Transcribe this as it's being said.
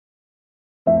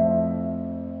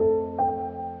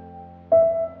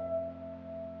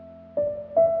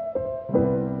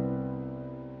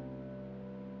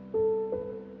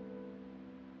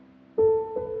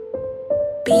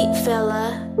Beat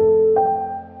fella.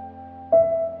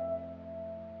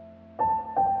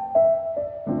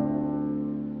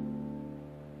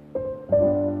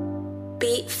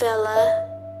 Beat fella.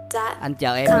 Anh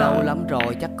chờ em lâu lắm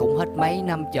rồi, chắc cũng hết mấy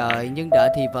năm trời. Nhưng đợi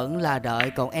thì vẫn là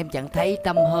đợi, còn em chẳng thấy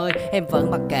tăm hơi. Em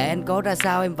vẫn mặc kệ anh có ra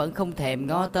sao, em vẫn không thèm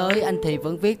ngó tới. Anh thì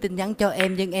vẫn viết tin nhắn cho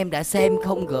em, nhưng em đã xem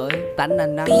không gửi. Tánh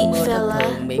anh nắng mưa thất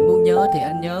thường, miệng muốn nhớ thì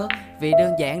anh nhớ. Vì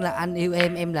đơn giản là anh yêu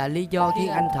em là lý do khiến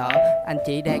anh thở. Anh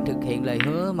chỉ đang thực hiện lời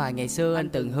hứa mà ngày xưa anh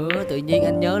từng hứa. Tự nhiên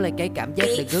anh nhớ lại cái cảm giác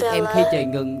được rước em khi trời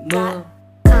ngừng mưa.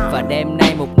 Và đêm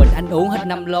nay một mình anh uống hết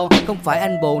 5 lon. Không phải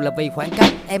anh buồn là vì khoảng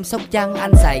cách, em Sóc Trăng,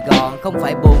 anh Sài Gòn. Không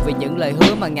phải buồn vì những lời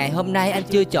hứa mà ngày hôm nay anh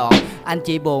chưa chọn. Anh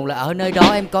chỉ buồn là ở nơi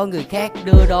đó em có người khác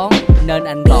đưa đón. Nên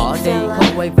anh bỏ đi, không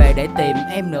quay về để tìm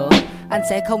em nữa. Anh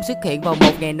sẽ không xuất hiện vào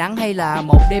một ngày nắng hay là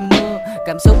một đêm mưa.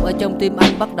 Cảm xúc ở trong tim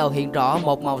anh bắt đầu hiện rõ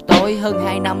một màu tối. Hơn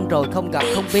 2 năm rồi không gặp,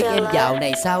 không biết em dạo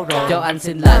này sao rồi. Cho anh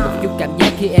xin lại một chút cảm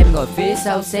giác khi em ngồi phía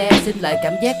sau xe. Xin lại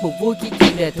cảm giác buồn vui khi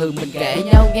chuyện đời thường mình kể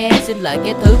nhau nghe. Xin lại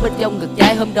cái thứ bên trong ngực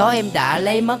trái hôm đó em đã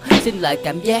lấy mất. Xin lại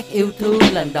cảm giác yêu thương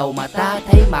lần đầu mà ta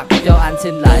thấy mặt. Cho anh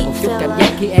xin lại một chút cảm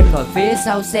giác khi em ngồi phía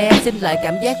sau xe. Xin lại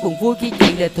cảm giác buồn vui khi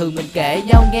chuyện đời thường mình kể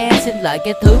nhau nghe. Xin lại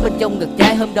cái thứ bên trong ngực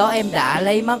trái hôm đó em đã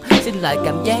lấy mất. Xin lại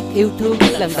cảm giác yêu thương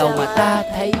lần đầu mà ta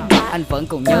thấy mặt. Anh vẫn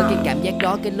còn nhớ cái cảm giác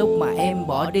đó, cái lúc mà em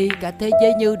bỏ đi. Cả thế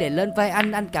giới như đè lên vai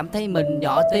anh cảm thấy mình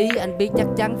nhỏ tí. Anh biết chắc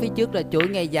chắn phía trước là chuỗi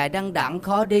ngày dài đăng đẵng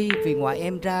khó đi. Vì ngoài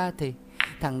em ra thì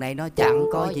thằng này nó chẳng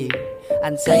có gì.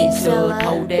 Anh say sưa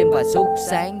thâu đêm và suốt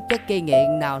sáng. Chất gây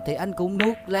nghiện nào thì anh cũng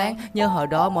nuốt láng. Nhớ hồi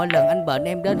đó mỗi lần anh bệnh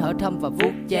em đến hỏi thăm và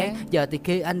vuốt chán. Giờ thì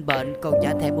khi anh bệnh còn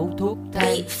chả thèm uống thuốc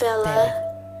thang.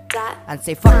 Anh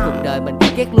sẽ phát cuộc đời mình.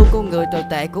 Ghét luôn con người tồi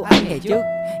tệ của anh ngày trước.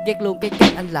 Ghét luôn cái cách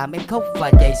anh làm em khóc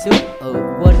và chạy xước.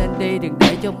 Quên anh đi, đừng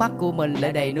để cho mắt của mình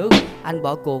lại đầy nước. Anh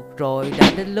bỏ cuộc rồi, đã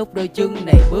đến lúc đôi chân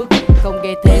này bước. Không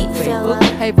gây thêm phiền phức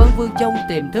hay vấn vương trong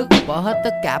tiềm thức. Bỏ hết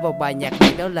tất cả vào bài nhạc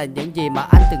này, đó là những gì mà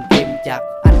anh từng kìm chặt.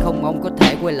 Anh không mong có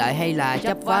thể quay lại hay là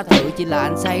chấp vá thử. Chỉ là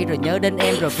anh say rồi nhớ đến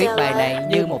em rồi viết bài này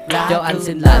như một lá thư. Cho anh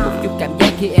xin lại một chút cảm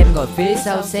giác khi em ngồi phía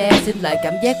sau xe. Xin lại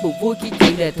cảm giác buồn vui khi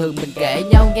chuyện đời thường mình kể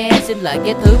nhau nghe. Xin lại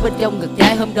cái thứ bên trong ngực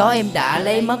trái hôm đó em đã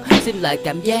lấy mất. Xin lại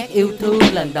cảm giác yêu thương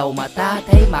lần đầu mà ta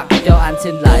thấy mặt. Cho anh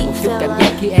xin lại một chút cảm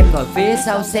giác khi em ngồi phía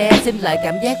sau xe. Xin lại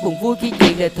cảm giác buồn vui khi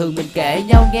chuyện đời thường mình kể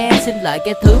nhau nghe. Xin lại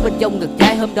cái thứ bên trong ngực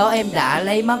trái hôm đó em đã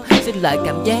lấy mất. Xin lại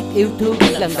cảm giác yêu thương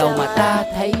lần đầu mà ta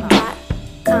thấy mặt.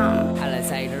 Anh lại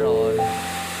say nữa rồi.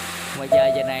 Ngoài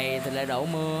trời giờ này thì lại đổ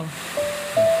mưa.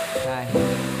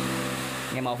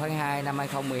 Ngày 1 tháng 2 năm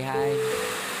 2012,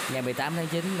 ngày 18 tháng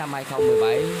 9 năm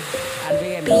 2017. Anh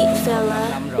biết em được 5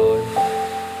 năm rồi.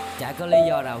 Chả có lý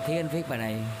do nào khiến anh viết bài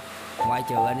này ngoại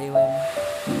trừ anh yêu em.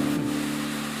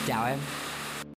 Chào em.